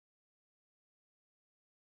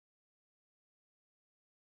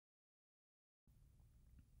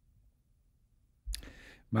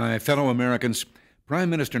My fellow Americans, Prime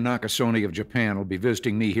Minister Nakasone of Japan will be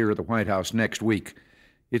visiting me here at the White House next week.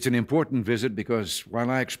 It's an important visit because while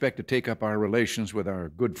I expect to take up our relations with our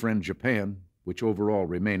good friend Japan, which overall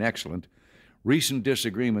remain excellent, recent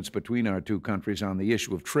disagreements between our two countries on the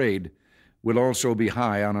issue of trade will also be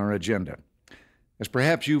high on our agenda. As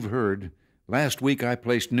perhaps you've heard, last week I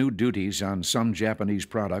placed new duties on some Japanese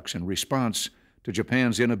products in response to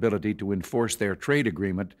Japan's inability to enforce their trade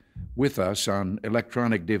agreement with us on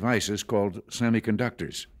electronic devices called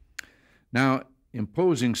semiconductors. Now,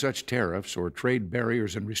 imposing such tariffs or trade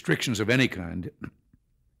barriers and restrictions of any kind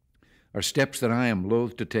are steps that I am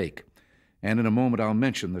loath to take, and in a moment I'll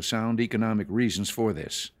mention the sound economic reasons for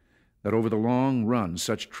this, that over the long run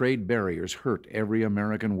such trade barriers hurt every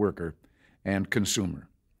American worker and consumer.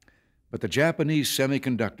 But the Japanese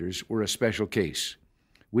semiconductors were a special case.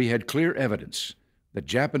 We had clear evidence that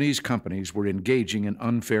Japanese companies were engaging in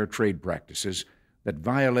unfair trade practices that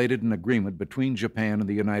violated an agreement between Japan and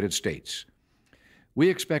the United States. We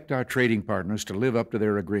expect our trading partners to live up to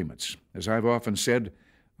their agreements. As I've often said,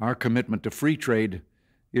 our commitment to free trade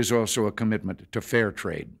is also a commitment to fair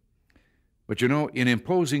trade. But you know, in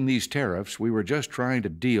imposing these tariffs, we were just trying to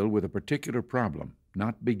deal with a particular problem,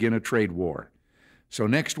 not begin a trade war. So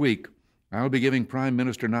next week, I'll be giving Prime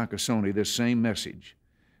Minister Nakasone this same message.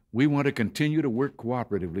 We want to continue to work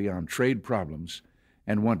cooperatively on trade problems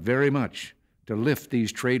and want very much to lift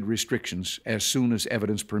these trade restrictions as soon as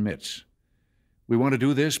evidence permits. We want to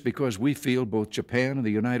do this because we feel both Japan and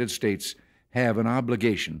the United States have an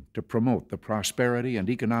obligation to promote the prosperity and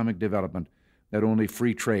economic development that only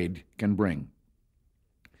free trade can bring.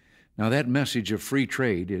 Now, that message of free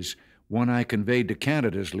trade is one I conveyed to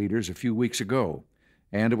Canada's leaders a few weeks ago,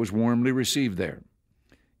 and it was warmly received there.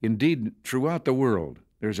 Indeed, throughout the world,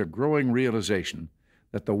 there's a growing realization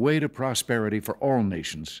that the way to prosperity for all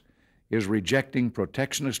nations is rejecting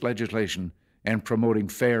protectionist legislation and promoting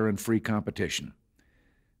fair and free competition.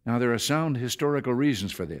 Now, there are sound historical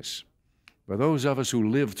reasons for this. For those of us who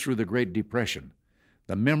lived through the Great Depression,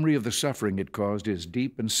 the memory of the suffering it caused is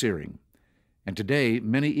deep and searing. And today,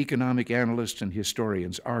 many economic analysts and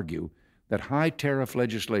historians argue that high tariff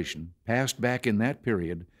legislation passed back in that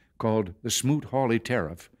period, called the Smoot-Hawley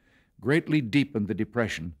Tariff, greatly deepened the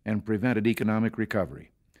Depression and prevented economic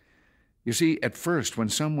recovery. You see, at first, when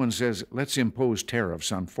someone says, let's impose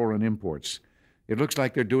tariffs on foreign imports, it looks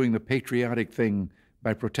like they're doing the patriotic thing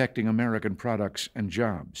by protecting American products and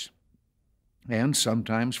jobs. And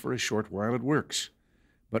sometimes for a short while it works,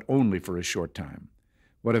 but only for a short time.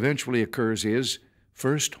 What eventually occurs is,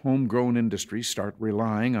 first, homegrown industries start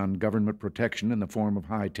relying on government protection in the form of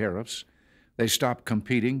high tariffs. They stop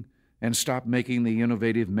competing and stop making the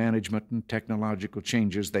innovative management and technological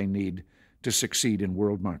changes they need to succeed in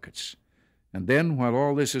world markets. And then, while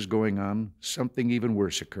all this is going on, something even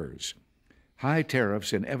worse occurs. High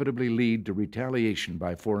tariffs inevitably lead to retaliation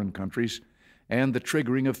by foreign countries and the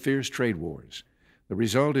triggering of fierce trade wars. The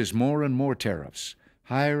result is more and more tariffs,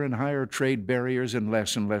 higher and higher trade barriers, and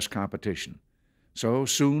less competition. So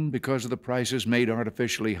soon, because of the prices made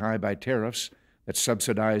artificially high by tariffs that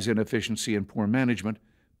subsidize inefficiency and poor management,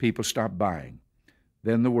 people stop buying.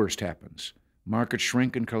 Then the worst happens. Markets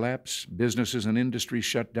shrink and collapse, businesses and industries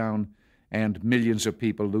shut down, and millions of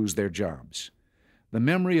people lose their jobs. The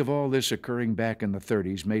memory of all this occurring back in the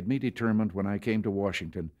 30s made me determined when I came to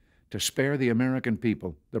Washington to spare the American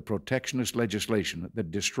people the protectionist legislation that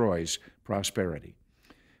destroys prosperity.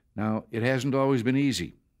 Now, it hasn't always been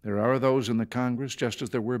easy. There are those in the Congress, just as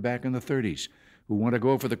there were back in the 30s, who want to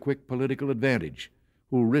go for the quick political advantage,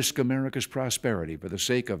 who risk America's prosperity for the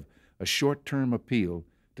sake of a short-term appeal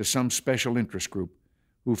to some special interest group,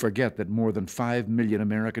 who forget that more than 5 million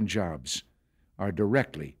American jobs are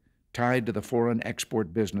directly tied to the foreign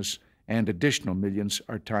export business, and additional millions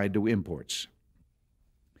are tied to imports.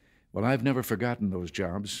 Well, I've never forgotten those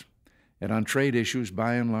jobs, and on trade issues,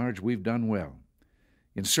 by and large, we've done well.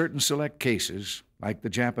 In certain select cases, like the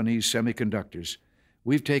Japanese semiconductors,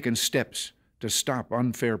 we've taken steps to stop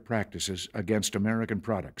unfair practices against American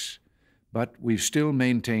products, but we've still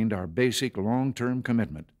maintained our basic long-term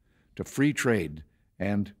commitment to free trade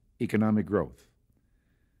and economic growth.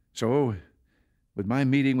 So, with my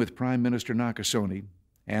meeting with Prime Minister Nakasone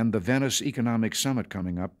and the Venice Economic Summit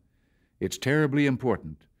coming up, it's terribly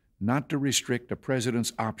important not to restrict a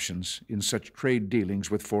president's options in such trade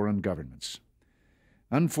dealings with foreign governments.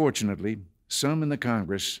 Unfortunately, some in the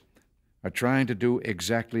Congress are trying to do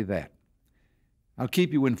exactly that. I'll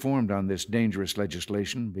keep you informed on this dangerous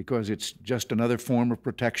legislation because it's just another form of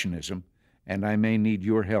protectionism, and I may need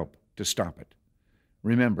your help to stop it.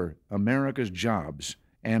 Remember, America's jobs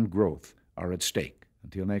and growth are at stake.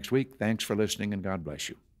 Until next week, thanks for listening and God bless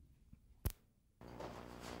you.